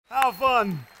How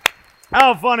fun.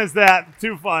 How fun is that?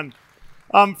 Too fun.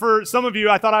 For some of you,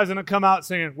 I thought I was going to come out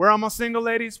singing, "Where are my single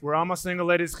ladies? Where are my single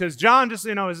ladies?" Because John, just so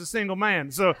you know, is a single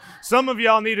man. So some of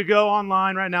y'all need to go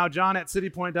online right now, John at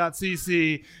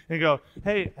citypoint.cc, and go,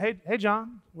 hey,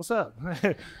 John, what's up?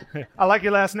 I like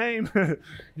your last name.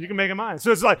 You can make it mine.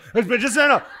 So it's like, but just so you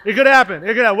know, it could happen.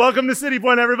 It could happen. Welcome to City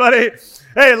Point, everybody.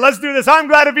 Hey, let's do this. I'm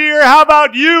glad to be here. How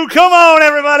about you? Come on,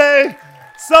 everybody.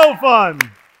 So fun.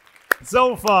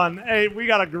 So fun. Hey, we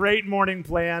got a great morning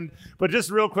planned, but just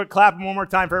real quick, clap one more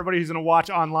time for everybody who's going to watch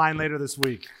online later this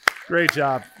week. Great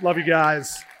job. Love you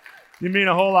guys. You mean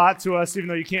a whole lot to us, even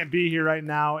though you can't be here right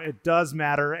now. It does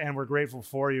matter, and we're grateful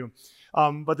for you.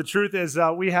 But the truth is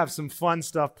we have some fun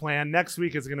stuff planned. Next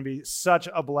week is going to be such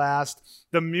a blast.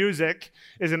 The music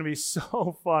is going to be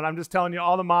so fun. I'm just telling you,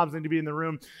 all the moms need to be in the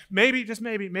room. Maybe, just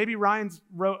maybe Ryan's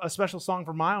wrote a special song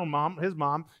for my own mom, his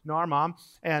mom, our mom.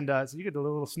 And so you get a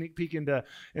little sneak peek into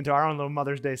our own little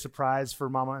Mother's Day surprise for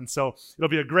Mama. And so it'll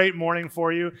be a great morning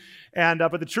for you. And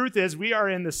but the truth is we are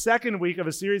in the second week of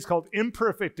a series called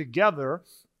Imperfect Together.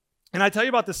 And I tell you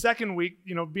about the second week,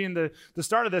 being the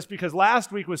start of this, because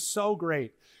last week was so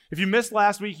great. If you missed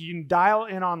last week, you can dial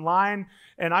in online,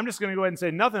 and I'm just going to go ahead and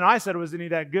say nothing I said was any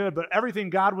that good, but everything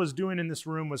God was doing in this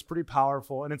room was pretty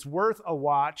powerful, and it's worth a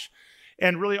watch.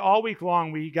 And really all week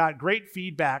long, we got great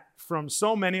feedback from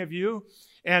so many of you.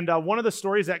 And one of the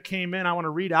stories that came in, I want to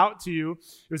read out to you.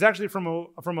 It was actually from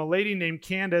a lady named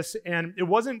Candace, and it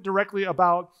wasn't directly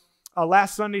about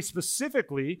last Sunday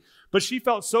specifically, but she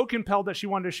felt so compelled that she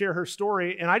wanted to share her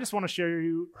story, and I just want to share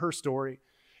you her story.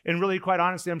 And really, quite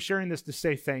honestly, I'm sharing this to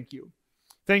say thank you.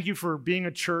 Thank you for being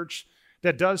a church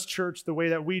that does church the way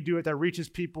that we do it, that reaches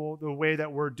people the way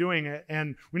that we're doing it.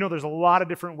 And we know there's a lot of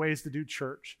different ways to do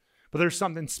church, but there's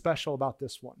something special about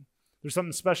this one. There's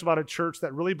something special about a church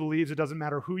that really believes it doesn't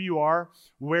matter who you are,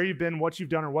 where you've been, what you've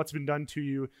done, or what's been done to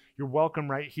you. You're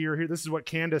welcome right here. This is what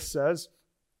Candace says.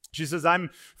 She says,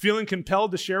 "I'm feeling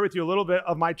compelled to share with you a little bit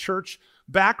of my church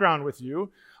background with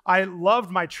you. I loved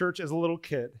my church as a little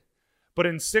kid, but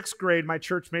in 6th grade, my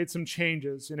church made some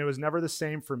changes, and it was never the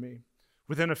same for me.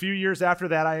 Within a few years after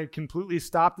that, I had completely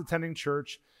stopped attending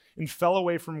church and fell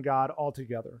away from God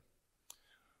altogether.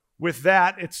 With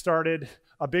that, it started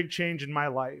a big change in my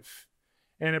life,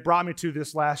 and it brought me to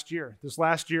this last year. This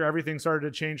last year, everything started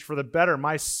to change for the better.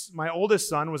 My oldest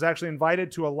son was actually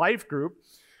invited to a life group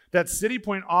that City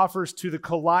Point offers to the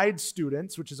Collide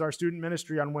students, which is our student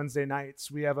ministry on Wednesday nights.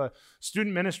 We have a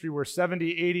student ministry where 70,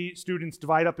 80 students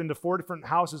divide up into 4 different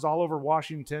houses all over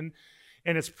Washington,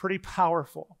 and it's pretty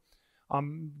powerful.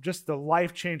 Just the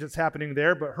life change that's happening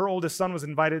there. But her oldest son was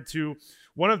invited to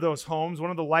one of those homes,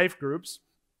 one of the life groups,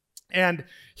 and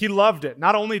he loved it.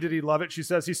 Not only did he love it, she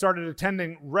says he started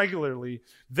attending regularly.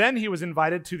 Then he was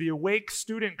invited to the Awake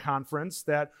Student Conference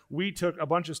that we took a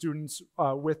bunch of students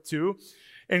with to.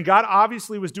 And God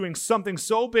obviously was doing something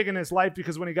so big in his life,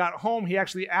 because when he got home, he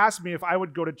actually asked me if I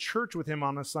would go to church with him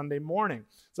on a Sunday morning.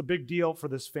 It's a big deal for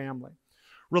this family.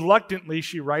 Reluctantly,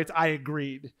 she writes, I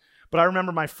agreed. But I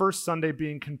remember my first Sunday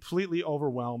being completely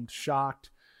overwhelmed, shocked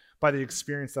by the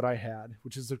experience that I had,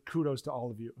 which is a kudos to all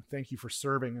of you. Thank you for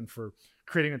serving and for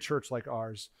creating a church like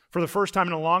ours. For the first time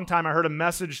in a long time, I heard a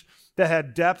message that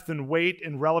had depth and weight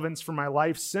and relevance for my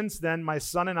life. Since then, my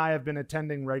son and I have been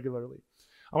attending regularly.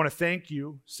 I want to thank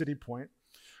you, City Point,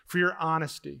 for your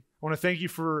honesty. I want to thank you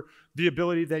for the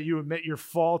ability that you admit your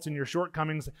faults and your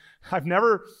shortcomings. I've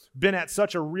never been at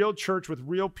such a real church with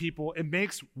real people. It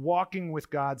makes walking with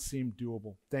God seem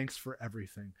doable. Thanks for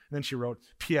everything." And then she wrote,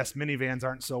 "P.S. minivans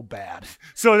aren't so bad."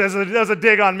 So there's a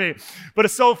dig on me. But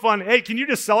it's so fun. Hey, can you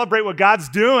just celebrate what God's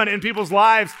doing in people's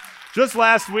lives? Just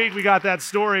last week, we got that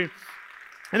story.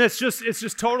 And it's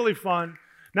just totally fun.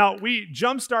 Now, we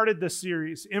jump-started this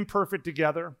series, Imperfect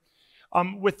Together,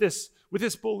 with this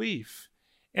belief.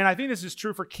 And I think this is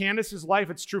true for Candace's life.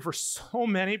 It's true for so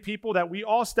many people that we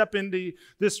all step into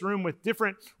this room with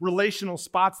different relational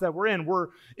spots that we're in. We're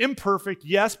imperfect,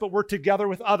 yes, but we're together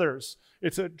with others.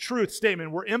 It's a truth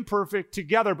statement. We're imperfect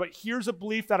together, but here's a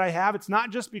belief that I have. It's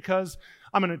not just because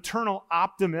I'm an eternal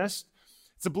optimist.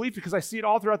 It's a belief because I see it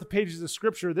all throughout the pages of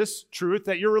Scripture, this truth,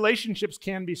 that your relationships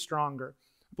can be stronger.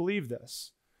 Believe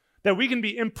this, that we can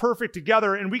be imperfect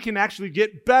together and we can actually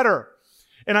get better.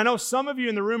 And I know some of you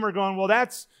in the room are going, well,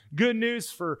 that's good news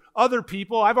for other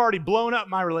people. I've already blown up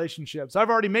my relationships.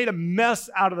 I've already made a mess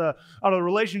out of the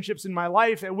relationships in my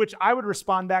life, at which I would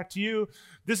respond back to you.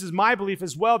 This is my belief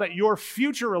as well, that your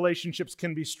future relationships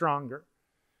can be stronger.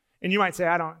 And you might say,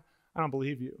 I don't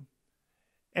believe you.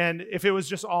 And if it was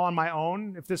just all on my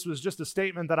own, if this was just a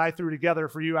statement that I threw together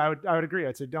for you, I would agree.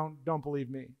 I'd say, don't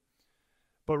believe me.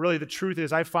 But really the truth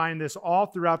is I find this all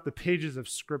throughout the pages of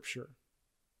Scripture,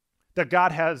 that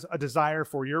God has a desire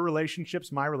for your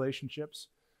relationships, my relationships,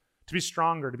 to be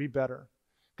stronger, to be better.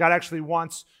 God actually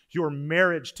wants your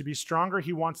marriage to be stronger.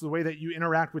 He wants the way that you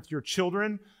interact with your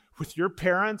children, with your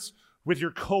parents, with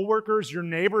your coworkers, your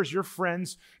neighbors, your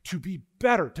friends, to be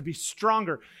better, to be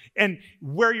stronger. And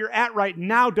where you're at right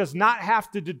now does not have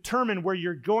to determine where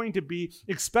you're going to be,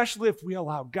 especially if we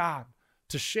allow God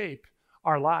to shape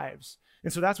our lives.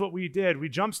 And so that's what we did. We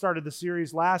jump-started the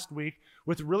series last week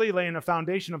with really laying a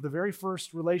foundation of the very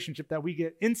first relationship that we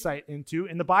get insight into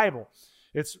in the Bible.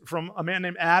 It's from a man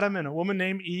named Adam and a woman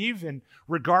named Eve. And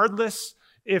regardless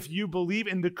if you believe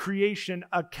in the creation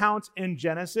accounts in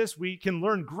Genesis, we can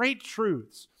learn great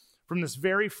truths from this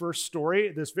very first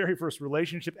story, this very first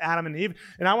relationship, Adam and Eve.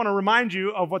 And I want to remind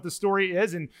you of what the story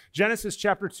is. In Genesis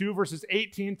chapter 2, verses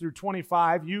 18 through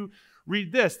 25, you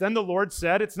read this. Then the Lord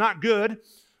said, "It's not good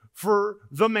for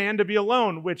the man to be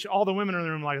alone," which all the women in the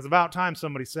room like, it's about time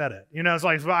somebody said it. You know, it's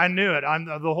like, I knew it.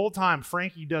 The whole time,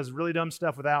 Frankie does really dumb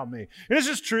stuff without me. And it's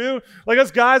just true. Like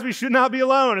us guys, we should not be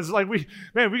alone. It's like, we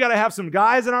got to have some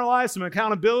guys in our lives, some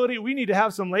accountability. We need to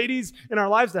have some ladies in our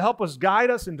lives to help us, guide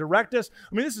us, and direct us.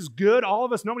 I mean, this is good. All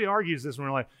of us, nobody argues this when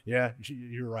we're like, yeah,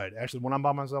 you're right. Actually, when I'm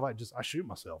by myself, I shoot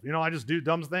myself. You know, I just do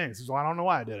dumb things. So I don't know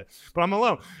why I did it, but I'm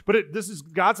alone. But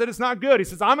God said it's not good. He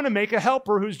says, I'm going to make a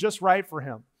helper who's just right for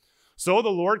him. So the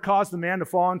Lord caused the man to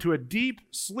fall into a deep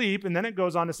sleep, and then it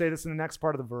goes on to say this in the next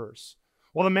part of the verse.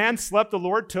 While the man slept, the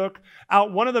Lord took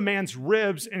out one of the man's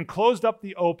ribs and closed up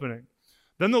the opening.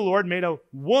 Then the Lord made a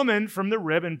woman from the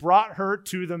rib and brought her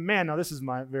to the man. Now, this is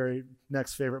my very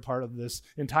next favorite part of this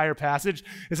entire passage.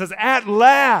 It says, "At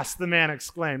last," the man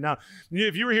exclaimed. Now,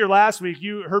 if you were here last week,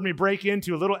 you heard me break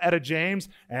into a little Etta James,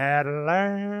 "At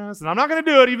last." And I'm not going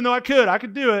to do it, even though I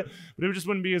could do it, but it just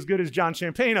wouldn't be as good as John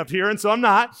Champagne up here, and so I'm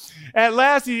not. At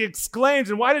last, he exclaims.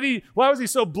 And why was he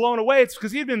so blown away? It's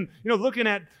because he had been, looking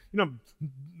at,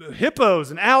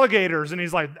 hippos and alligators, and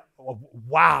he's like,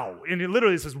 wow. And he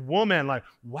literally says woman, like,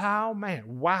 wow,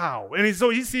 man, wow. And so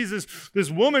he sees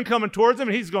this woman coming towards him,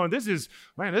 and he's going, this is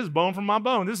bone from my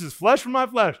bone. This is flesh from my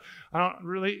flesh. I don't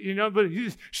really, but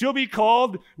she'll be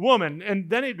called woman. And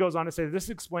then it goes on to say, this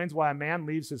explains why a man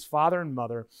leaves his father and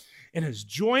mother and is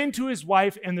joined to his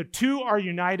wife, and the two are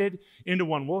united into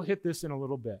one. We'll hit this in a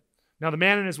little bit. Now, the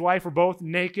man and his wife were both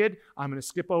naked. I'm going to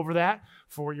skip over that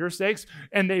for your sakes.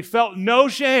 And they felt no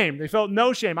shame. They felt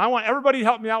no shame. I want everybody to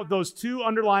help me out with those two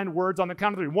underlined words on the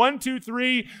count of three. 1, 2,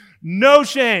 3, no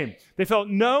shame. They felt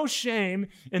no shame,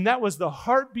 and that was the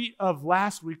heartbeat of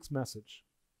last week's message.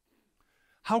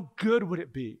 How good would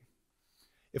it be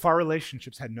if our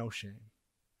relationships had no shame?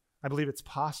 I believe it's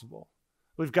possible.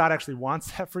 I believe God actually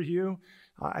wants that for you.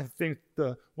 I think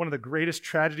one of the greatest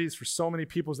tragedies for so many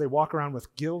people is they walk around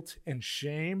with guilt and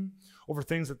shame over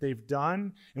things that they've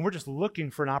done, and we're just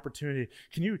looking for an opportunity.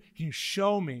 Can you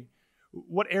show me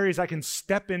what areas I can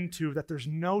step into that there's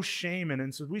no shame in?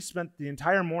 And so we spent the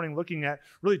entire morning looking at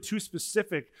really two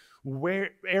specific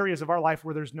areas of our life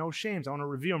where there's no shame. I want to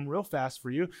review them real fast for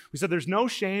you. We said there's no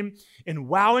shame in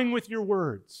wowing with your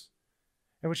words.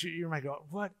 And which you might go,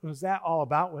 what was that all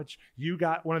about? Which you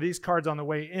got one of these cards on the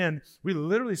way in. We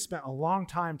literally spent a long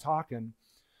time talking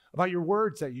about your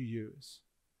words that you use.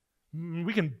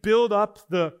 We can build up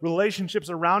the relationships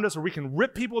around us, or we can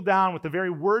rip people down with the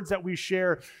very words that we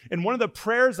share. And one of the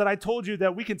prayers that I told you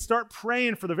that we can start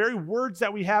praying for the very words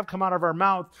that we have come out of our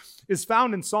mouth is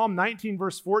found in Psalm 19,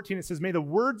 verse 14. It says, "May the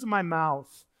words of my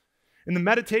mouth and the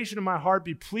meditation of my heart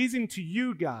be pleasing to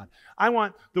you, God." I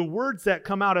want the words that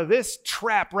come out of this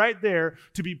trap right there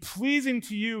to be pleasing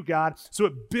to you, God, so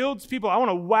it builds people. I want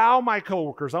to wow my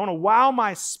coworkers. I want to wow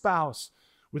my spouse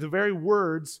with the very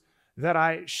words that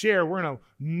I share. We're going to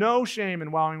no shame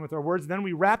in wowing with our words. Then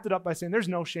we wrapped it up by saying there's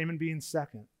no shame in being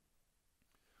second,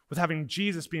 with having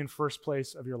Jesus be in first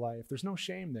place of your life. There's no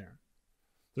shame there.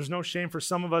 There's no shame for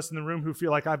some of us in the room who feel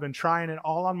like I've been trying it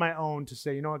all on my own to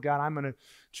say, you know what, God, I'm going to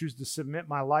choose to submit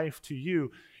my life to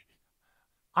you.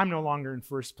 I'm no longer in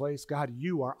first place. God,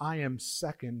 you are. I am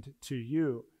second to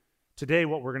you. Today,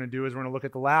 what we're going to do is we're going to look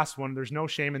at the last one. There's no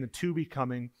shame in the two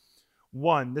becoming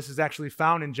one. This is actually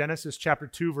found in Genesis chapter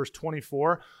 2, verse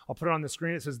 24. I'll put it on the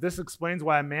screen. It says, this explains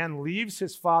why a man leaves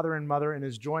his father and mother and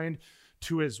is joined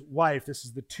to his wife. This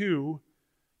is the two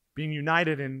being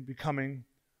united and becoming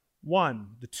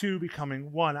one, the two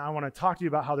becoming one. I want to talk to you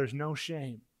about how there's no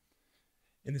shame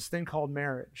in this thing called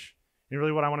marriage. And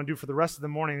really what I want to do for the rest of the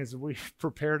morning is we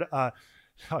prepared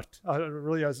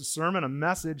really as a sermon, a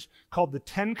message called the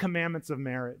 10 Commandments of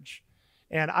Marriage.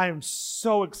 And I am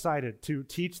so excited to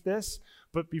teach this.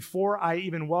 But before I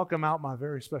even welcome out my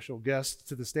very special guest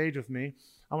to the stage with me,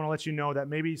 I want to let you know that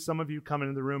maybe some of you come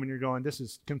into the room and you're going, this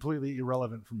is completely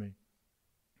irrelevant for me.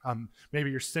 Maybe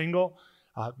you're single.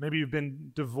 Maybe you've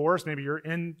been divorced. Maybe you're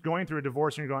going through a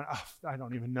divorce and you're going, oh, I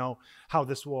don't even know how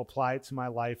this will apply to my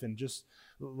life. And just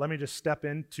let me just step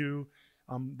into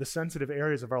the sensitive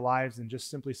areas of our lives and just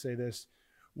simply say this.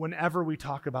 Whenever we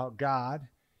talk about God,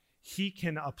 he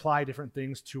can apply different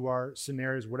things to our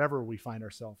scenarios, whatever we find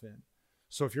ourselves in.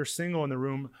 So if you're single in the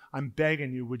room, I'm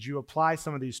begging you, would you apply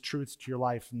some of these truths to your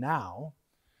life now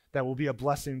that will be a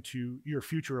blessing to your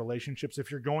future relationships?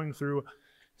 If you're going through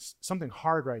something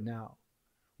hard right now,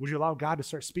 would you allow God to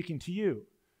start speaking to you?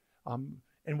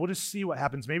 And we'll just see what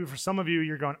happens. Maybe for some of you,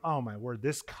 you're going, oh my word,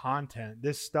 this content,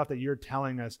 this stuff that you're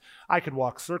telling us, I could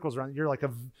walk circles around. You're like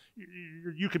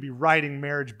you could be writing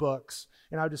marriage books.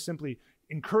 And I would just simply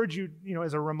encourage you,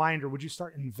 as a reminder, would you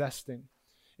start investing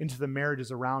into the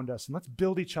marriages around us, and let's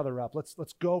build each other up.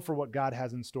 Let's go for what God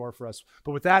has in store for us.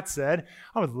 But with that said,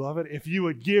 I would love it if you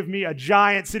would give me a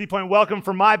giant City Point welcome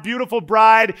for my beautiful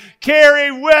bride,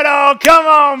 Carrie Widow. Come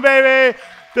on, baby.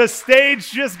 The stage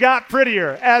just got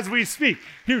prettier as we speak.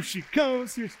 Here she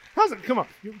comes. How's it? Come on.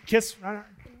 You kiss.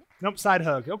 Nope, side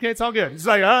hug. Okay, it's all good. It's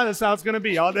like, that's how it's going to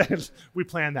be all day. We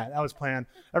planned that. That was planned.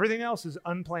 Everything else is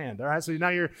unplanned. All right, so now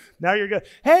you're good.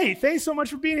 Hey, thanks so much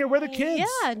for being here. Where are the kids?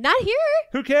 Yeah, not here.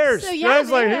 Who cares? So yeah,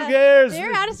 who cares?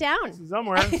 They're out of town.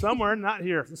 Somewhere, not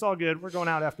here. It's all good. We're going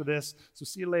out after this. So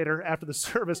see you later after the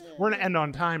service. We're going to end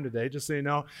on time today, just so you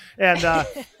know. And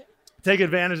take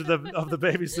advantage of the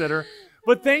babysitter.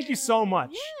 But thank you so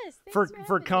much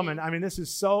for coming. I mean, this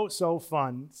is so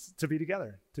fun to be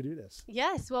together, to do this.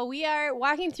 Yes. Well, we are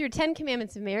walking through 10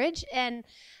 Commandments of Marriage, and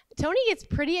Tony gets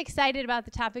pretty excited about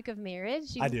the topic of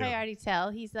marriage. You can probably already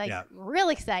tell. He's real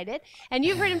excited. And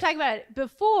you've heard him talk about it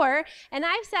before. And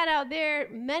I've sat out there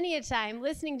many a time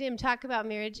listening to him talk about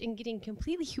marriage and getting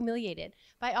completely humiliated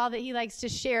by all that he likes to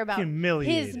share about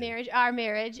his marriage, our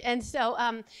marriage. And so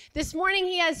this morning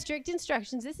he has strict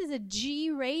instructions. This is a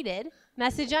G-rated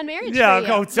message on marriage. Yeah,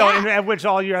 go tell him, at which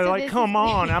all you are like, come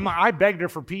on. I begged her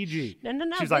for PG. No.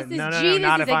 She's like, no,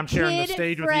 not if I'm sharing the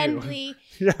stage with you. Friendly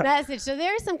message. So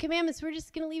there are some commandments we're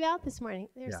just going to leave out this morning.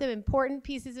 There are some important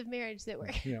pieces of marriage that we're.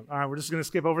 All right, we're just going to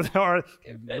skip over that or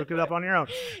look it up on your own.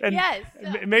 And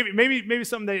maybe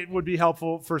something that would be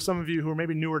helpful for some of you who are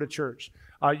maybe newer to church.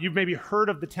 You've maybe heard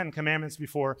of the 10 Commandments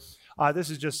before. This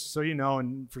is just so you know,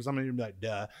 and for some of you, you'll be like,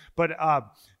 duh. But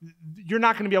you're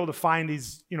not going to be able to find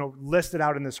these, listed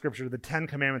out in the scripture, the 10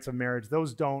 Commandments of marriage.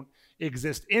 Those don't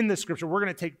exist in the scripture. We're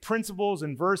going to take principles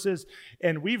and verses,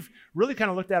 and we've really kind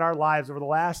of looked at our lives over the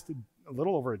last a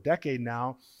little over a decade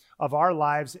now of our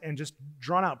lives and just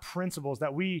drawn out principles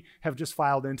that we have just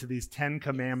filed into these 10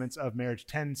 commandments of marriage,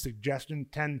 10 suggestions,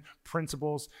 10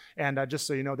 principles. And just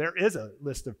so you know, there is a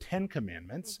list of 10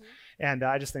 commandments. And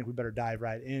I just think we better dive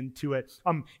right into it.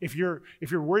 If you're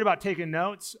worried about taking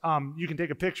notes, you can take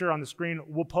a picture on the screen.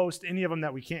 We'll post any of them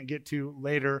that we can't get to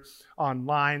later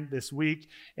online this week.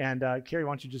 And Carrie,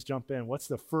 why don't you just jump in? What's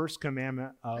the first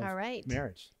commandment of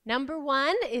marriage? Number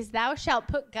 1 is thou shalt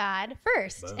put God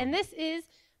first. Boom. And this is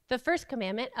the first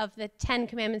commandment of the 10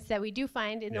 commandments that we do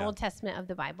find in the Old Testament of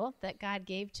the Bible that God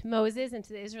gave to Moses and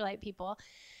to the Israelite people.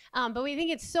 But we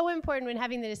think it's so important when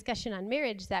having the discussion on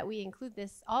marriage that we include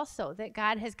this also, that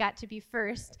God has got to be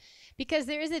first, because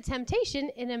there is a temptation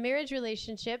in a marriage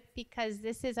relationship, because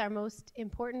this is our most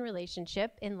important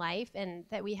relationship in life and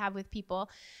that we have with people.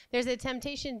 There's a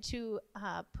temptation to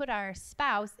put our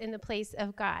spouse in the place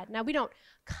of God. Now, we don't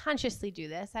consciously do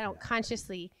this. I don't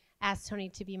consciously ask Tony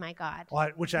to be my God.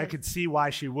 Well, which I could see why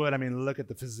she would. I mean, look at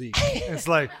the physique. It's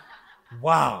like,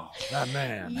 wow, that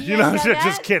man.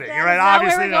 Just kidding. Right?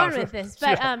 Obviously, we're going with this.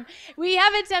 But we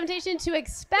have a temptation to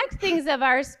expect things of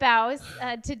our spouse,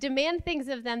 to demand things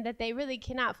of them that they really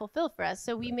cannot fulfill for us.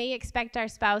 So we may expect our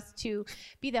spouse to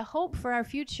be the hope for our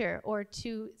future, or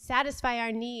to satisfy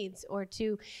our needs, or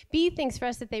to be things for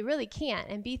us that they really can't,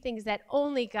 and be things that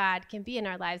only God can be in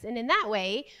our lives. And in that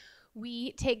way,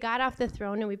 we take God off the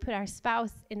throne and we put our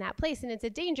spouse in that place. And it's a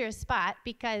dangerous spot,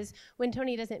 because when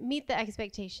Tony doesn't meet the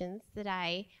expectations that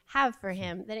I have for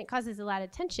him, then it causes a lot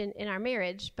of tension in our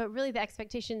marriage. But really, the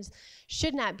expectations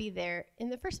should not be there in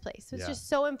the first place. So it's just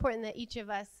so important that each of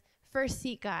us first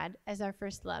seek God as our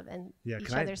first love, and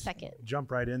each other second. Jump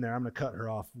right in there. I'm going to cut her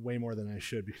off way more than I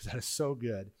should, because that is so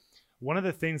good. One of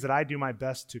the things that I do my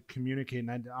best to communicate,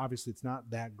 and obviously it's not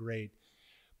that great,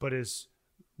 but is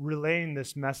relaying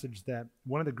this message that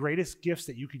one of the greatest gifts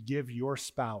that you could give your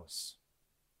spouse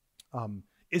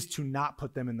is to not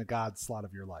put them in the God slot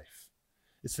of your life.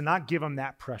 It's to not give them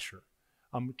that pressure.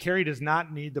 Carrie does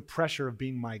not need the pressure of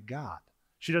being my God.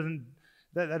 She doesn't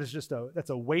that is just that's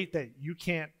a weight that you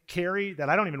can't carry, that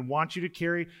I don't even want you to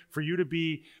carry, for you to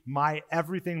be my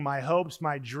everything, my hopes,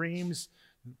 my dreams,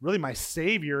 really my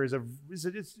savior is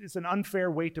it's an unfair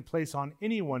weight to place on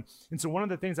anyone. And so one of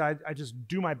the things I just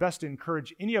do my best to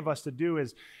encourage any of us to do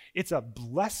is, it's a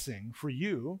blessing for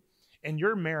you and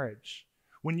your marriage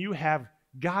when you have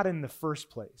God in the first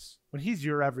place, when he's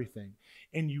your everything,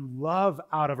 and you love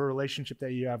out of a relationship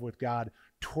that you have with God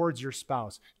towards your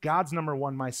spouse. God's number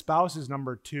one, my spouse is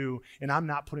number two, and I'm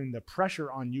not putting the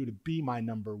pressure on you to be my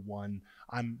number one.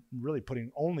 I'm really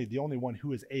putting the only one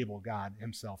who is able, God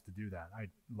himself, to do that. I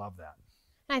love that.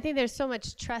 I think there's so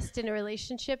much trust in a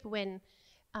relationship when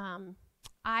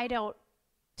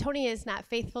Tony is not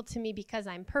faithful to me because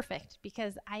I'm perfect,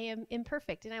 because I am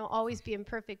imperfect, and I will always be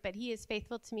imperfect, but he is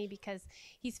faithful to me because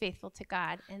he's faithful to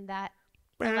God, and that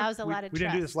allows a lot of trust. We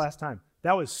didn't do this last time.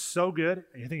 That was so good.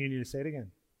 I think you need to say it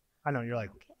again. I know, you're like,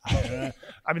 okay.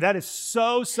 I mean, that is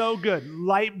so, so good.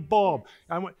 Light bulb.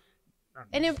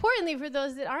 And importantly, for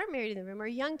those that aren't married in the room or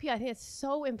young people, I think it's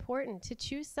so important to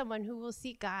choose someone who will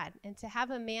seek God, and to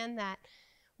have a man that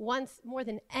wants, more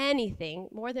than anything,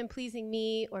 more than pleasing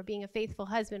me or being a faithful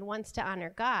husband, wants to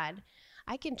honor God.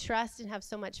 I can trust and have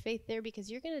so much faith there, because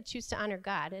you're going to choose to honor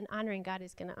God, and honoring God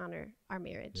is going to honor our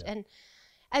marriage. Yeah. And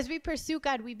as we pursue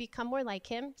God, we become more like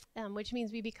him, which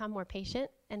means we become more patient,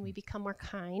 and we become more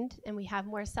kind, and we have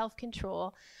more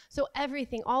self-control. So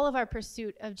everything, all of our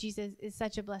pursuit of Jesus is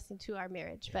such a blessing to our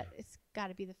marriage, but it's got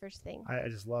to be the first thing. I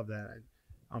just love that.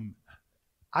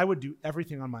 I would do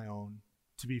everything on my own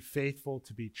to be faithful,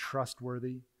 to be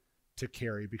trustworthy, to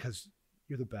carry, because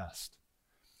you're the best.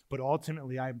 But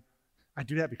ultimately, I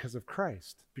do that because of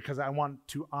Christ, because I want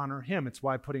to honor him. It's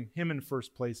why putting him in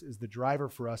first place is the driver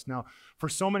for us. Now, for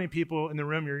so many people in the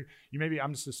room,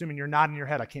 I'm just assuming you're nodding your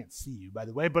head. I can't see you, by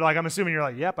the way, but I'm assuming you're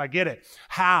like, yep, I get it.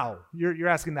 How? You're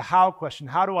asking the how question.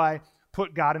 How do I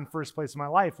put God in first place in my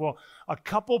life? Well, a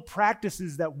couple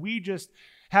practices that we just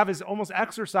have as almost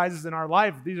exercises in our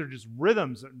life, these are just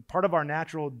rhythms, part of our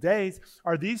natural days,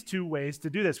 are these two ways to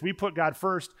do this. We put God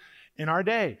first in our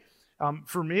day.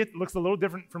 For me, it looks a little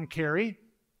different from Carrie,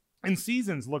 and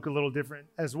seasons look a little different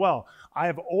as well. I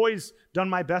have always done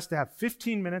my best to have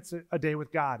 15 minutes a day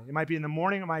with God. It might be in the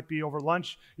morning, it might be over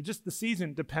lunch. The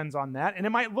season depends on that, and it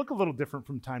might look a little different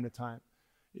from time to time.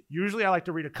 Usually I like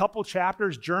to read a couple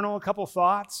chapters, journal a couple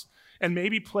thoughts, and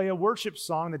maybe play a worship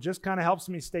song that just kind of helps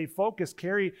me stay focused.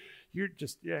 Carrie, you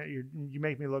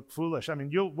make me look foolish. I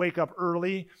mean, you'll wake up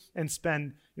early and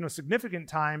spend significant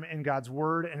time in God's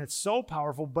word, and it's so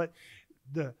powerful, but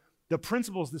the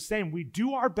principle is the same. We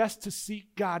do our best to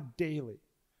seek God daily,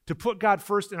 to put God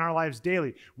first in our lives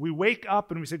daily. We wake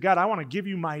up and we say, God, I want to give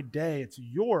you my day. It's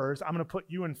yours. I'm going to put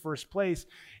you in first place.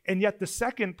 And yet the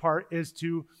second part is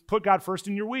to put God first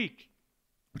in your week,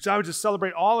 which I would just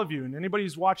celebrate all of you. And anybody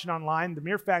who's watching online, the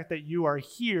mere fact that you are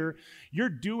here, you're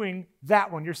doing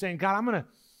that one. You're saying, God,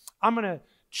 I'm going to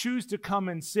choose to come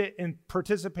and sit and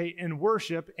participate in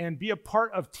worship and be a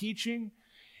part of teaching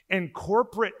and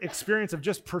corporate experience of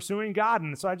just pursuing God.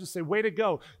 And so I just say, way to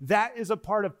go. That is a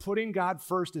part of putting God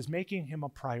first, is making him a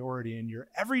priority in your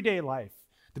everyday life,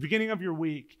 the beginning of your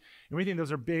week. And we think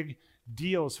those are big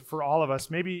deals for all of us.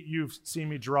 Maybe you've seen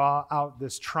me draw out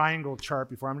this triangle chart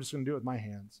before. I'm just going to do it with my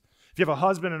hands. If you have a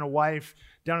husband and a wife,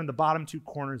 down in the bottom two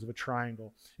corners of a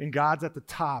triangle, and God's at the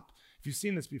top. If you've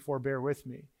seen this before, bear with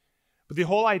me. But the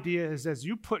whole idea is, as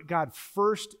you put God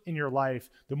first in your life,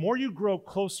 the more you grow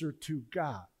closer to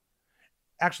God.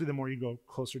 Actually, the more you go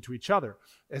closer to each other.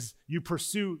 As you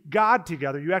pursue God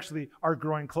together, you actually are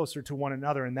growing closer to one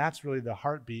another, and that's really the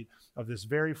heartbeat of this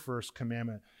very first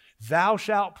commandment. Thou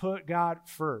shalt put God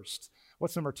first.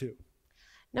 What's number 2?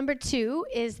 Number 2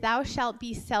 is thou shalt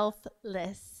be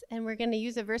selfless. And we're going to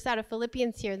use a verse out of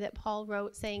Philippians here that Paul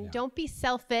wrote saying, Don't be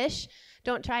selfish.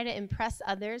 Don't try to impress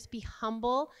others. Be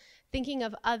humble, thinking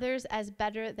of others as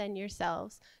better than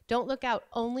yourselves. Don't look out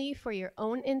only for your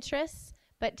own interests,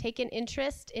 but take an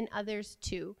interest in others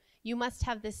too. You must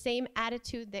have the same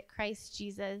attitude that Christ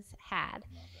Jesus had.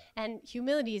 And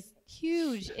humility is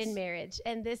huge in marriage.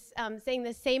 And this saying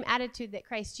the same attitude that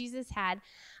Christ Jesus had,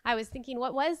 I was thinking,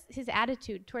 what was his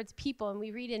attitude towards people? And we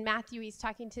read in Matthew, he's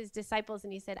talking to his disciples,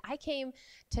 and he said, I came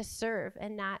to serve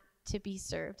and not to be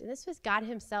served. And this was God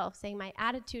himself saying, my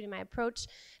attitude and my approach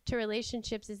to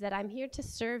relationships is that I'm here to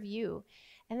serve you.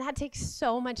 And that takes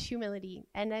so much humility.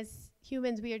 And as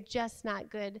humans, we are just not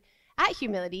good at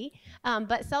humility.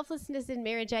 But selflessness in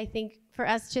marriage, I think, for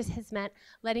us just has meant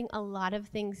letting a lot of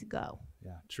things go.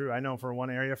 Yeah, true. I know for one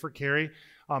area for Carrie,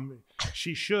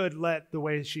 She should let the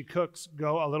way she cooks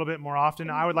go a little bit more often.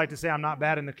 I would like to say I'm not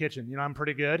bad in the kitchen. You know, I'm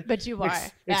pretty good. But you are.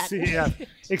 Yeah.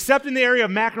 Except in the area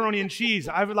of macaroni and cheese.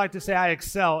 I would like to say I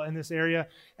excel in this area,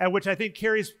 at which I think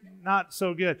Carrie's not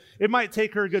so good. It might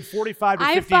take her a good 45 to 50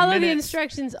 minutes. I follow the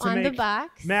instructions on the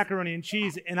box. Macaroni and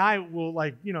cheese, and I will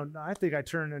I think I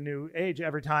turn a new age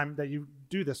every time that you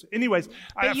do this. Anyways,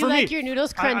 but you like your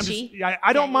noodles crunchy.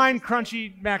 I don't mind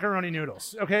crunchy macaroni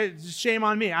noodles. Okay, just shame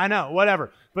on me. I know,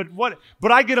 whatever.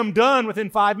 But I get them done within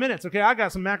 5 minutes. Okay, I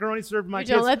got some macaroni served to my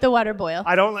kids. You don't let the water boil.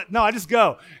 I just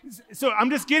go. So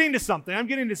I'm just getting to something.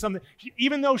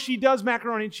 Even though she does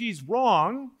macaroni and cheese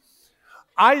wrong,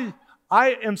 I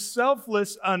am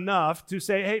selfless enough to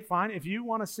say, hey, fine, if you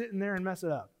want to sit in there and mess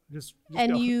it up, just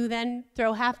and go. You then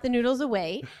throw half the noodles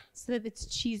away so that it's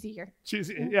cheesier.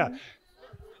 Yeah.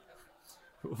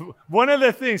 One of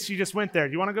the things, she just went there.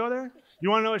 Do you want to go there? You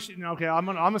want to know what she? Okay, I'm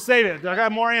gonna save it. I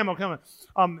got more ammo coming.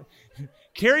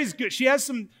 Carrie's good. She has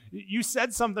some. You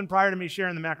said something prior to me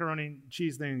sharing the macaroni and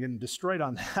cheese thing and getting destroyed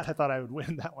on that. I thought I would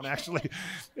win that one actually.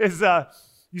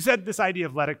 You said this idea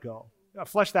of let it go.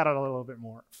 Flesh that out a little bit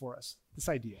more for us. This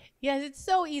idea. Yes, it's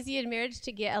so easy in marriage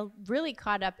to get really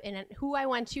caught up in who I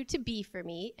want you to be for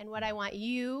me and what I want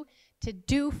you to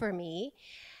do for me.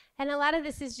 And a lot of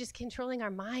this is just controlling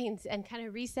our minds and kind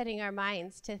of resetting our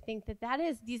minds to think that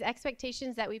these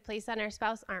expectations that we place on our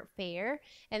spouse aren't fair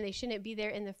and they shouldn't be there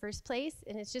in the first place.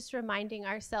 And it's just reminding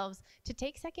ourselves to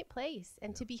take second place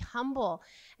and to be humble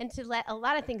and to let a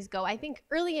lot of things go. I think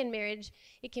early in marriage,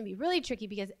 it can be really tricky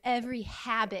because every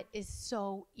habit is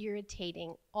so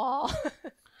irritating. All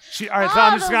right,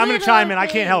 so I'm going to chime in. I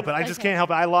can't help it. I just can't help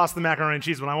it. I lost the macaroni and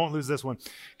cheese one. I won't lose this one.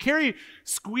 Carrie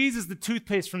squeezes the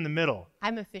toothpaste from the middle.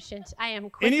 I'm efficient. I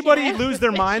am quick. Anybody lose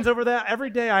their minds over that?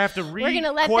 Every day I have to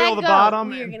recoil the bottom.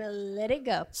 We're going to let it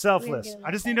go. Selfless.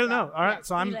 I just need to know. All right,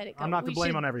 so I'm not to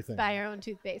blame on everything. Buy our own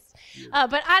toothpaste.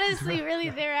 But honestly, really,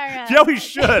 there are... yeah, we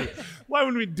should. Why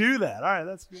wouldn't we do that? All right,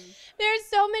 that's good. There's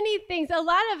so many things. A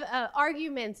lot of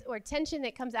arguments or tension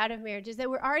that comes out of marriages that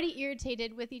we're already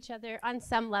irritated with each other on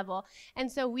some level.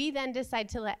 And so we then decide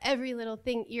to let every little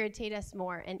thing irritate us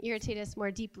more and irritate us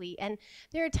more deeply. And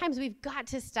there are times we've got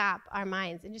to stop our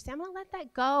minds and just say, I'm going to let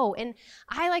that go. And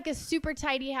I like a super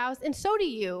tidy house, and so do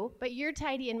you, but your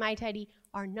tidy and my tidy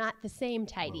are not the same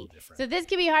tidy. So this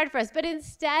can be hard for us. But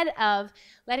instead of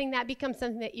letting that become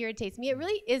something that irritates me, it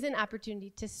really is an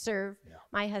opportunity to serve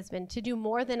my husband, to do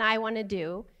more than I want to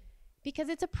do, because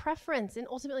it's a preference. And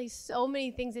ultimately, so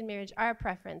many things in marriage are a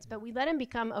preference. But we let them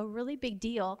become a really big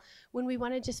deal when we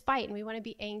want to just fight and we want to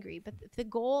be angry. But the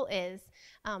goal is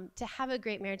to have a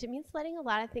great marriage. It means letting a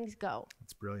lot of things go.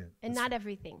 It's brilliant. And not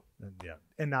everything.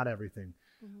 And not everything.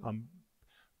 Mm-hmm.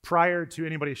 Prior to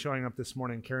anybody showing up this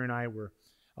morning, Carrie and I were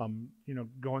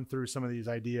going through some of these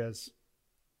ideas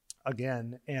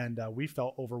again, and we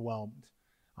felt overwhelmed.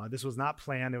 This was not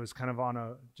planned. It was kind of on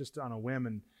a whim,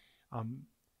 and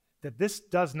that this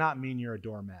does not mean you're a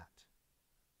doormat.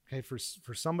 Okay,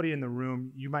 for somebody in the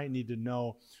room, you might need to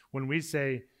know when we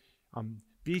say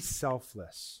be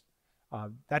selfless,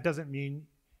 that doesn't mean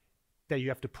that you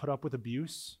have to put up with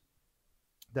abuse,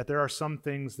 that there are some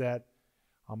things that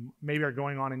maybe are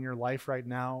going on in your life right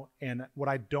now, and what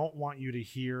I don't want you to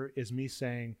hear is me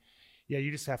saying, yeah, you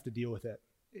just have to deal with it.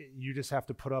 You just have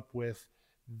to put up with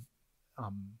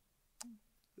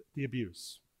the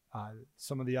abuse,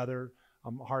 some of the other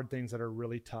hard things that are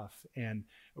really tough. And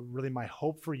really my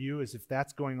hope for you is if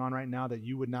that's going on right now, that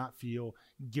you would not feel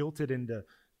guilted into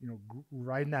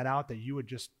writing that out, that you would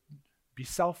just be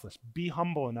selfless, be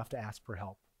humble enough to ask for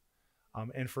help.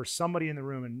 And for somebody in the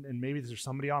room, and maybe there's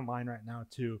somebody online right now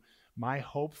too, my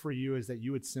hope for you is that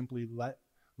you would simply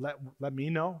let me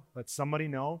know, let somebody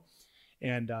know,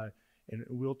 and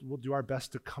we'll do our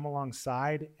best to come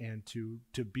alongside and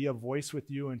to be a voice with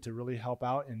you and to really help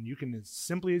out. And you can, as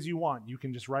simply as you want, you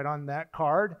can just write on that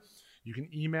card, you can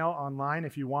email online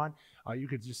if you want, you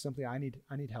could just simply, I need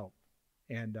help.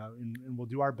 And we'll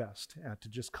do our best to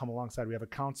just come alongside. We have a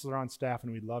counselor on staff,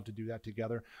 and we'd love to do that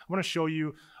together. I want to show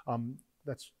you,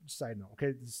 that's a side note,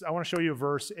 okay? I want to show you a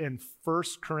verse in 1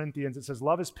 Corinthians. It says,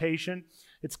 love is patient,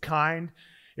 it's kind,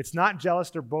 it's not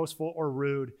jealous or boastful or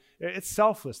rude. It's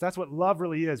selfless. That's what love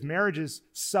really is. Marriage is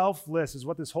selfless, is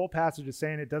what this whole passage is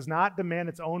saying. It does not demand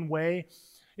its own way.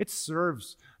 It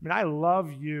serves. I mean, I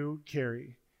love you,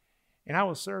 Carrie. And I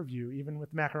will serve you, even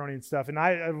with macaroni and stuff. And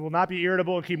I will not be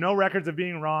irritable and keep no records of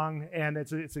being wrong. And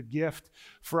it's a gift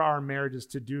for our marriages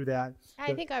to do that.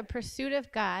 I think our pursuit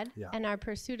of God and our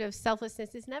pursuit of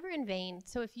selflessness is never in vain.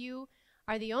 So if you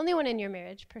are the only one in your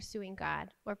marriage pursuing God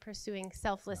or pursuing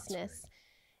selflessness,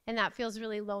 and that feels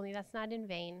really lonely, that's not in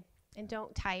vain. And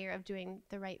don't tire of doing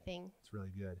the right thing. It's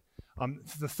really good.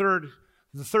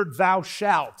 The third thou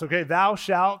shalt, okay? Thou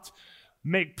shalt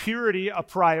make purity a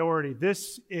priority.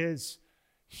 This is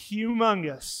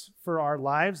humongous for our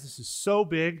lives. This is so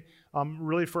big,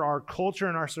 really for our culture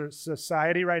and our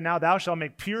society right now. Thou shalt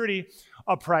make purity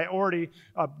a priority.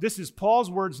 This is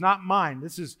Paul's words, not mine.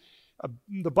 This is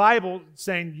the Bible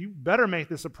saying you better make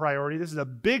this a priority. This is a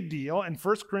big deal. In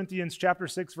 1 Corinthians chapter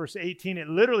 6, verse 18, it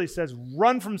literally says,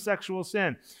 run from sexual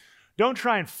sin. Don't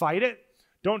try and fight it.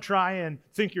 Don't try and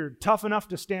think you're tough enough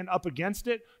to stand up against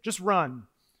it. Just run.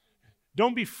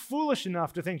 Don't be foolish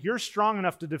enough to think you're strong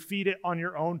enough to defeat it on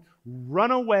your own. Run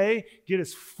away. Get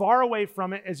as far away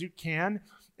from it as you can.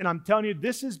 And I'm telling you,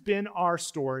 this has been our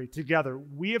story together.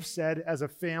 We have said as a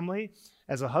family,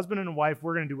 as a husband and a wife,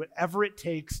 we're going to do whatever it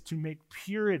takes to make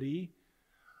purity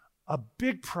a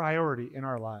big priority in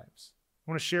our lives.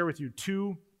 I want to share with you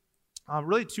two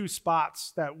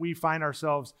spots that we find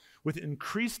ourselves with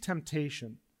increased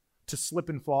temptation to slip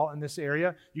and fall in this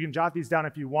area. You can jot these down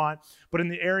if you want, but in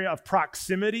the area of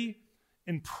proximity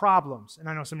and problems. And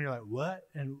I know some of you are like, what?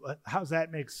 And how does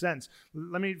that make sense?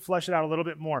 Let me flesh it out a little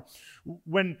bit more.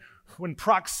 When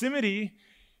proximity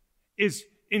is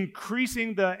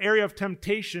increasing the area of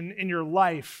temptation in your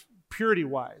life,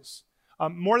 purity-wise,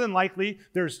 more than likely,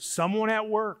 there's someone at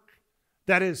work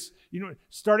that is,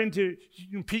 starting to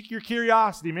pique your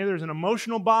curiosity. Maybe there's an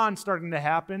emotional bond starting to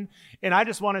happen, and I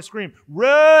just want to scream,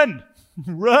 run!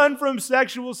 Run from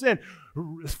sexual sin.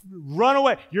 Run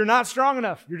away. You're not strong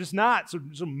enough. You're just not. So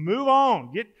move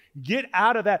on. Get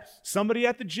out of that. Somebody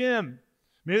at the gym.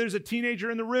 Maybe there's a teenager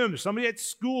in the room. There's somebody at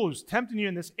school who's tempting you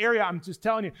in this area. I'm just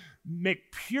telling you,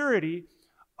 make purity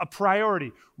a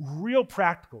priority. Real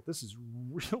practical. This is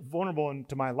real vulnerable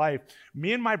into my life.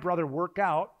 Me and my brother work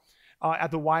out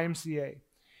at the YMCA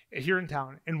here in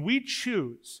town, and we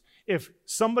choose if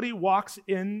somebody walks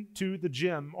into the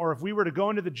gym, or if we were to go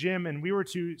into the gym and we were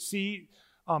to see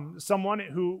someone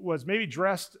who was maybe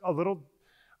dressed a little,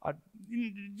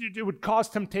 it would cause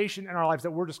temptation in our lives, that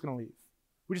we're just going to leave.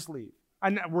 We just leave.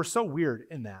 And we're so weird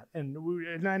in that.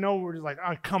 And I know we're just like,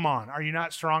 oh, come on, are you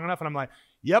not strong enough? And I'm like,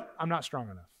 yep, I'm not strong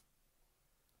enough.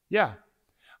 Yeah.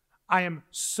 I am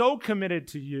so committed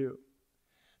to you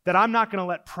that I'm not going to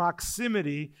let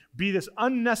proximity be this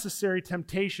unnecessary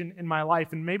temptation in my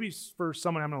life. And maybe for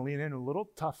someone, I'm going to lean in a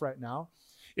little tough right now.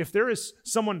 If there is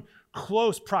someone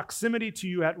close proximity to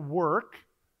you at work,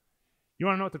 you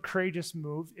want to know what the courageous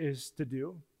move is to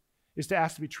do? Is to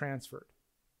ask to be transferred.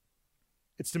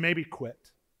 It's to maybe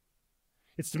quit.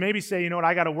 It's to maybe say, you know what,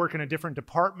 I got to work in a different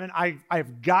department.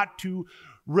 I've got to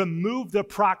remove the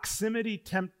proximity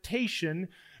temptation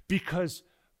because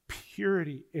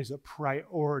purity is a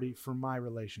priority for my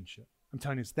relationship. I'm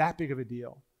telling you, it's that big of a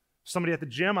deal. Somebody at the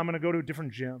gym, I'm going to go to a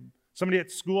different gym. Somebody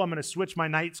at school, I'm going to switch my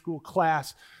night school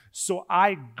class. So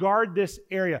I guard this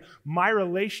area. My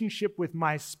relationship with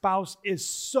my spouse is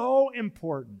so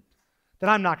important that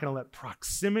I'm not going to let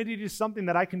proximity to something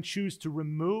that I can choose to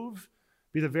remove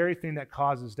be the very thing that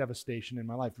causes devastation in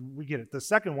my life. We get it. The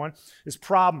second one is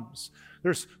problems.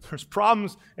 There's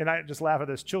problems, and I just laugh at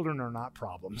this. Children are not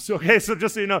problems. Okay, so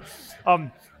just so you know,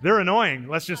 they're annoying.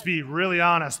 Let's just be really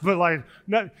honest. But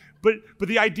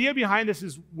the idea behind this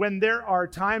is when there are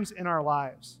times in our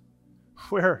lives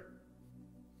where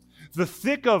the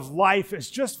thick of life is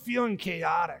just feeling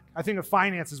chaotic. I think of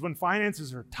finances, when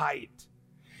finances are tight.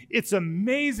 It's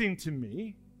amazing to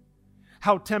me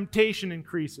how temptation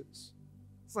increases.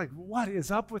 It's like, what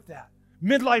is up with that?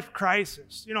 Midlife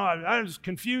crisis. I'm just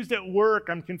confused at work.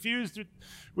 I'm confused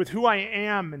with who I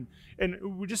am. And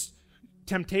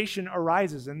temptation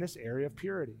arises in this area of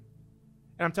purity.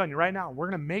 And I'm telling you right now, we're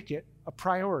going to make it a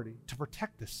priority to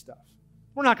protect this stuff.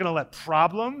 We're not going to let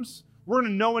problems. We're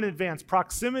going to know in advance.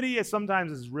 Proximity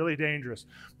sometimes is really dangerous.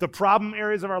 The problem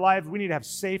areas of our life, we need to have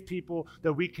safe people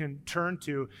that we can turn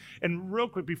to. And real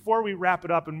quick, before we wrap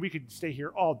it up, and we could stay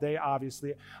here all day,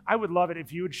 obviously, I would love it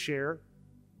if you would share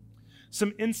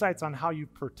some insights on how you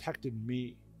protected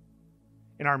me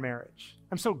in our marriage.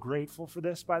 I'm so grateful for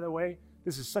this, by the way.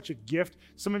 This is such a gift.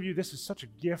 Some of you, this is such a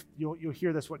gift. You'll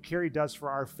hear this, what Carrie does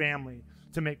for our family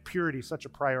to make purity such a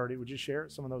priority. Would you share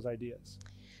some of those ideas?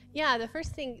 Yeah, the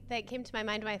first thing that came to my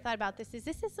mind when I thought about this is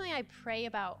something I pray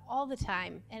about all the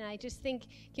time. And I just think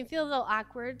it can feel a little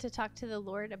awkward to talk to the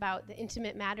Lord about the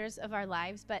intimate matters of our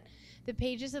lives. But the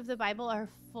pages of the Bible are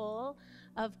full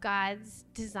of God's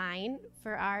design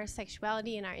for our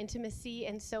sexuality and our intimacy.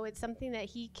 And so it's something that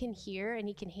he can hear and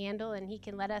he can handle and he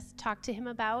can let us talk to him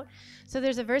about. So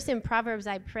there's a verse in Proverbs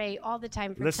I pray all the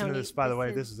time for Listen Tony. to this, by the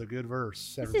way. This is a good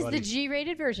verse, everybody. This is the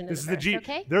G-rated version of this the is verse, the G.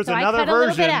 okay? There's so another I cut a little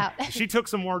version. bit out. She took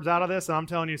some words out of this, and I'm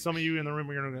telling you, some of you in the room,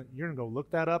 you're gonna go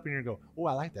look that up, and you're gonna go, oh,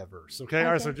 I like that verse. Okay,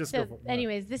 all right, so just go for it.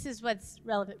 Anyways, this is what's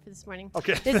relevant for this morning.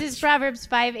 Okay. This is Proverbs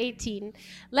 5:18.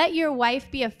 Let your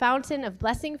wife be a fountain of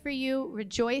blessing for you.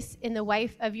 Rejoice in the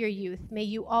wife of your youth. May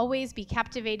you always be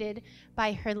captivated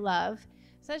by her love.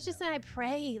 So that's just what I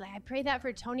pray. I pray that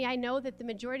for Tony. I know that the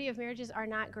majority of marriages are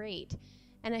not great,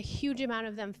 and a huge amount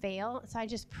of them fail. So I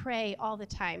just pray all the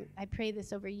time. I pray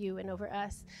this over you and over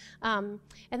us. And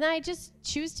then I just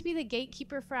choose to be the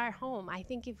gatekeeper for our home. I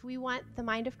think if we want the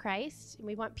mind of Christ and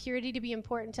we want purity to be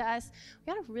important to us,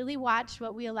 we got to really watch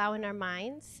what we allow in our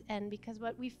minds. And because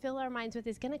what we fill our minds with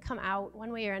is going to come out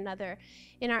one way or another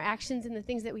in our actions and the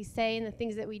things that we say and the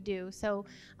things that we do. So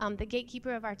the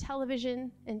gatekeeper of our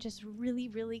television, and just really,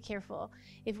 really careful.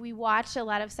 If we watch a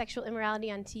lot of sexual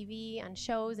immorality on TV, on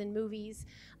shows and movies,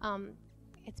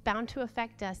 it's bound to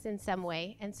affect us in some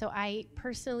way. And so I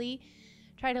personally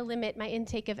try to limit my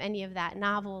intake of any of that.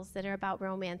 Novels that are about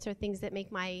romance or things that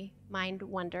make my mind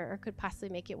wonder or could possibly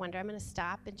make it wonder. I'm going to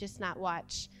stop and just not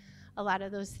watch a lot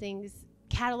of those things.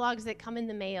 Catalogs that come in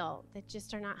the mail that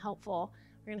just are not helpful,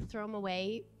 we're going to throw them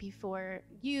away before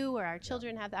you or our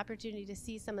children have the opportunity to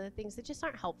see some of the things that just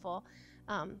aren't helpful.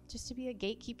 Just to be a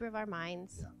gatekeeper of our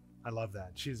minds. Yeah, I love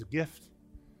that. She's a gift.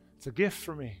 It's a gift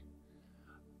for me.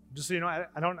 Just so you know,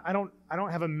 I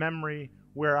don't have a memory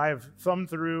where I have thumbed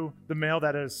through the mail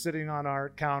that is sitting on our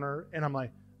counter, and I'm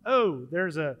like, oh,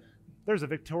 there's a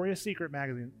Victoria's Secret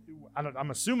magazine. I'm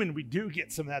assuming we do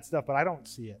get some of that stuff, but I don't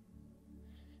see it.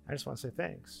 I just want to say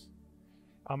thanks.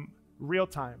 Real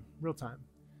time.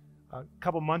 A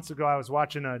couple months ago, I was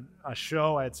watching a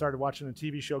show. I had started watching a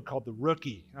TV show called The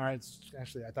Rookie. All right,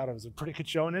 actually, I thought it was a pretty good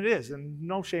show, and it is. And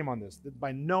no shame on this.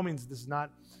 By no means, this is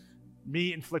not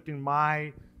me inflicting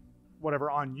my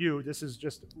whatever on you. This is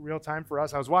just real time for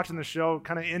us. I was watching the show,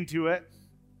 kind of into it,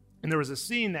 and there was a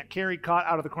scene that Carrie caught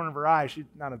out of the corner of her eye. She's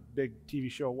not a big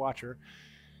TV show watcher,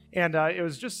 and it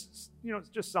was just,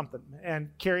 just something. And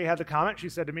Carrie had the comment. She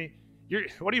said to me,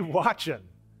 "What are you watching?"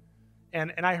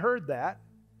 And I heard that.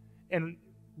 And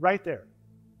right there,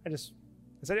 I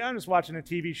said, I'm just watching a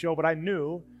TV show, but I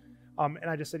knew, and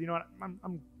I just said, you know what,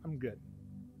 I'm good.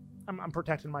 I'm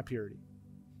protecting my purity.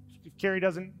 If Carrie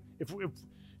doesn't, if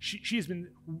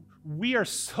we are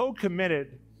so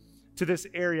committed to this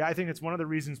area. I think it's one of the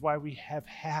reasons why we have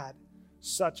had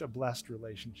such a blessed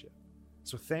relationship.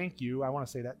 So thank you. I want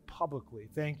to say that publicly.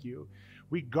 Thank you.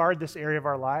 We guard this area of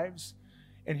our lives,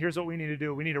 and here's what we need to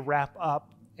do. We need to wrap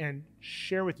up and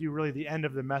share with you really the end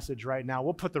of the message right now.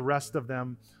 We'll put the rest of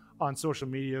them on social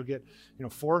media. You'll get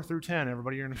 4 through 10.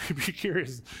 Everybody, you're going to be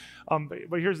curious.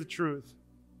 But here's the truth.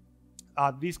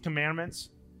 These commandments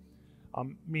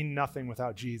mean nothing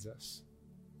without Jesus.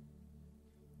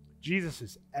 Jesus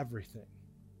is everything.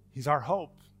 He's our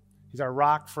hope. He's our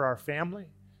rock for our family.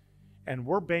 And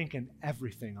we're banking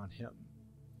everything on him.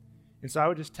 And so I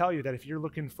would just tell you that if you're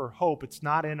looking for hope, it's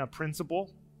not in a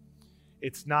principle.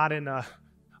 It's not in a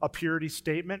purity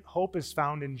statement. Hope is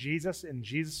found in Jesus and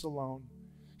Jesus alone.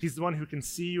 He's the one who can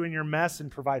see you in your mess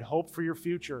and provide hope for your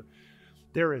future.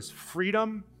 There is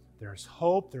freedom, there is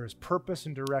hope, there is purpose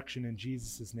and direction in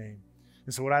Jesus' name.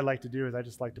 And so what I'd like to do is I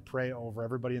just like to pray over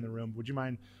everybody in the room. Would you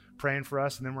mind praying for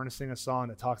us? And then we're going to sing a song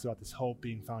that talks about this hope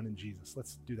being found in Jesus.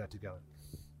 Let's do that together.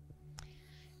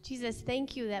 Jesus,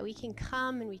 thank you that we can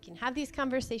come and we can have these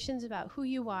conversations about who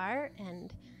you are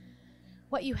and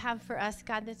what you have for us,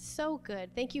 God. That's so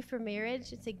good. Thank you for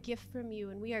marriage. It's a gift from you,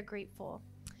 and we are grateful.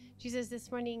 Jesus,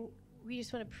 this morning, we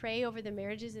just want to pray over the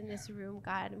marriages in this room,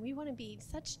 God, and we want to be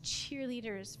such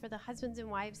cheerleaders for the husbands and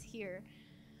wives here.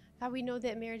 God, we know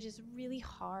that marriage is really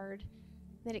hard,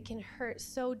 that it can hurt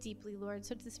so deeply, Lord.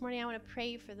 So this morning, I want to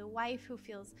pray for the wife who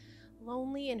feels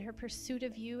lonely in her pursuit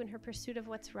of you and her pursuit of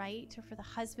what's right, or for the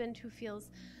husband who feels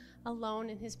alone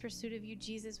in his pursuit of you.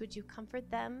 Jesus, would you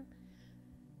comfort them?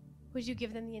 Would you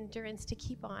give them the endurance to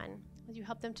keep on? Would you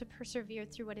help them to persevere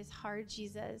through what is hard,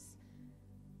 Jesus?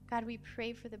 God, we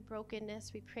pray for the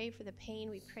brokenness. We pray for the pain.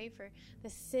 We pray for the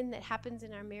sin that happens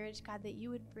in our marriage, God, that you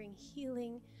would bring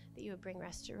healing, that you would bring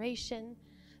restoration,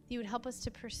 that you would help us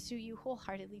to pursue you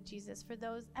wholeheartedly, Jesus. For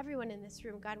everyone in this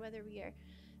room, God, whether we are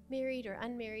married or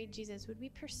unmarried, Jesus, would we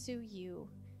pursue you?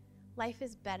 Life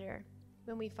is better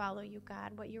when we follow you,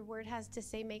 God. What your word has to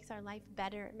say makes our life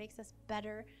better. It makes us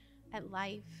better at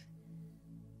life.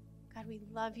 God, we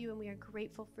love you and we are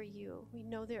grateful for you. We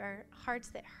know there are hearts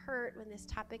that hurt when this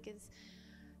topic is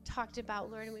talked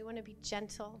about, Lord, and we want to be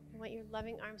gentle. We want your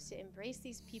loving arms to embrace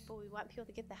these people. We want people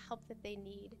to get the help that they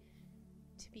need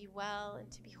to be well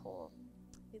and to be whole.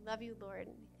 We love you, Lord,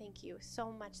 and we thank you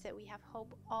so much that we have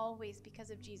hope always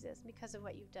because of Jesus, because of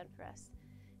what you've done for us.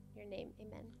 In your name,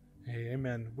 amen. Hey,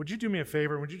 amen. Would you do me a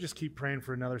favor? Would you just keep praying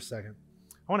for another second?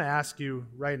 I want to ask you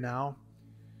right now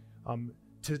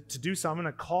to do something. I'm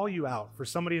going to call you out. For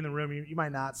somebody in the room, you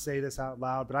might not say this out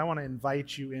loud, but I want to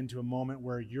invite you into a moment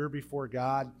where you're before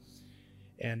God,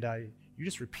 and you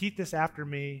just repeat this after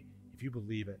me if you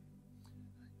believe it.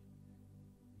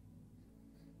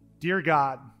 Dear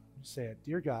God, say it.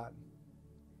 Dear God,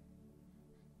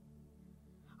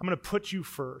 I'm going to put you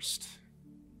first.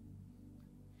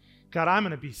 God, I'm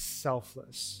going to be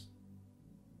selfless.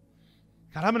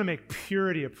 God, I'm going to make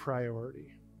purity a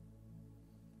priority.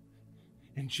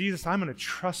 And Jesus, I'm going to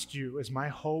trust you as my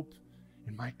hope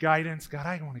and my guidance. God,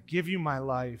 I want to give you my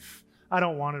life. I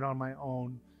don't want it on my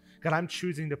own. God, I'm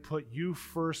choosing to put you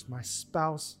first, my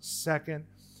spouse second,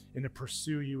 and to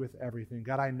pursue you with everything.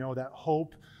 God, I know that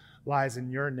hope lies in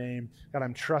your name. God,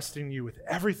 I'm trusting you with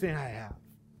everything I have.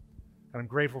 God, I'm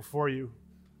grateful for you.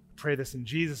 I pray this in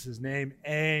Jesus' name.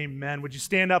 Amen. Would you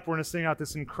stand up? We're going to sing out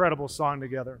this incredible song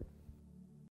together.